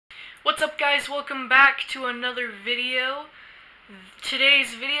What's up, guys? Welcome back to another video.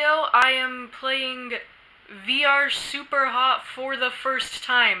 Today's video, I am playing VR Super Hot for the first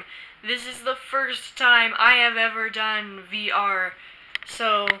time. This is the first time I have ever done VR.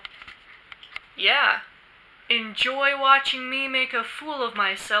 So, yeah. Enjoy watching me make a fool of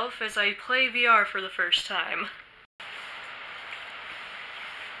myself as I play VR for the first time.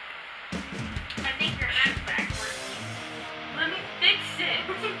 I think your hand's backwards. Let me fix it.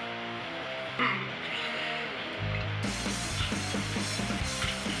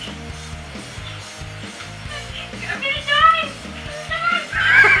 I'm gonna die!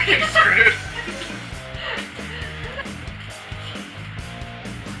 You're screwed.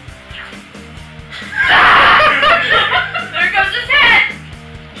 There goes his head!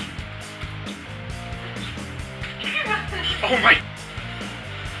 Oh my.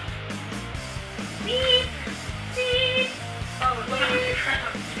 Beep! Beep! Oh, holy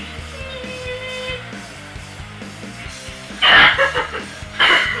crap.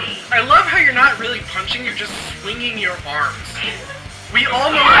 I love how you're not really punching, you're just swinging your arms. We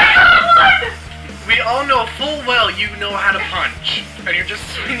all know full well you know how to punch, and you're just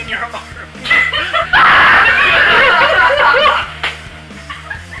swinging your arms.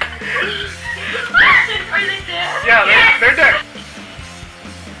 Are they dead? Yeah, they're dead.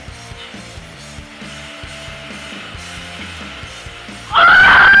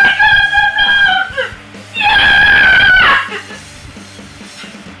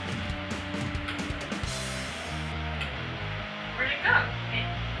 Where'd it go?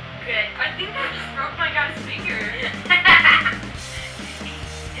 Good. I think I just broke my guy's finger.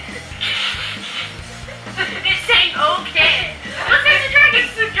 It's saying okay. Look, there's a dragon.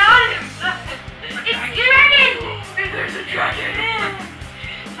 It's got him. It's a dragon. There's a dragon.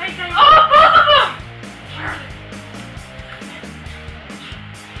 Oh, both of them. Where are they?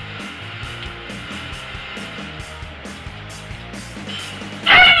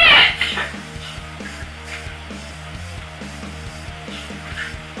 Dang it!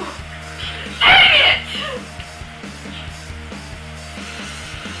 Dang it!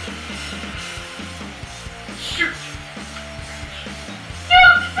 Shoot! No!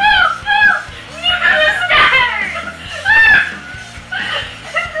 No! No! Stars!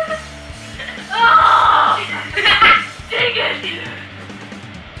 Oh! Dang it!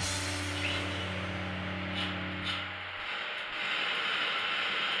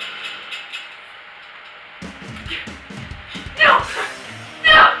 No!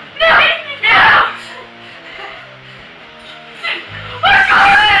 No! No! No! Oh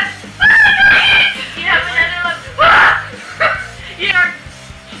God! You have another one. Yeah.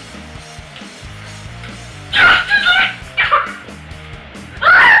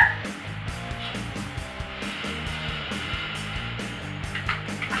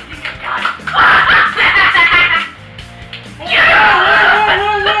 I think I got it.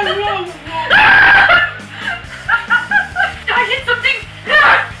 I hit something!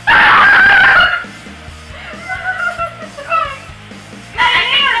 My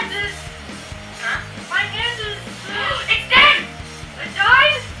hand is... Huh? My hand is... It's dead! It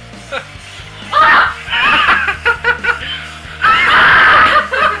died?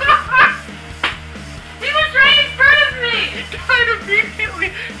 He was right in front of me! He died immediately.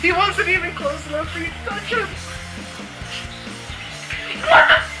 He wasn't even close enough for you to touch him. What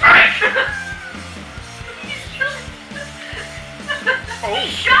the frick? He's killing... Oh.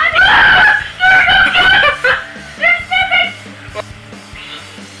 Shut up! There are no guns! There's nothing!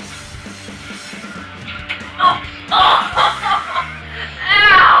 Oh! Oh!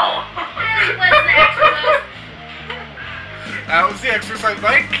 Ow! That was the exercise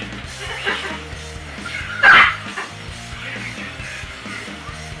bike.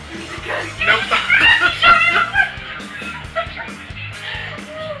 Nope.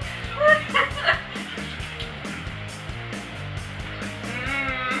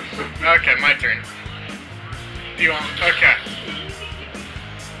 Okay, my turn. Do you want? Okay.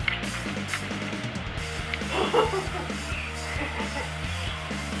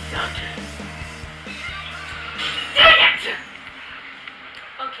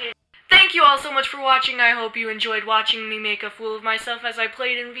 Okay. Thank you all so much for watching. I hope you enjoyed watching me make a fool of myself as I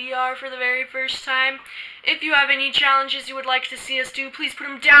played in VR for the very first time. If you have any challenges you would like to see us do, please put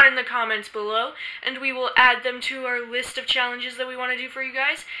them down in the comments below, and we will add them to our list of challenges that we want to do for you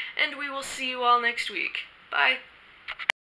guys, and we will see you all next week. Bye.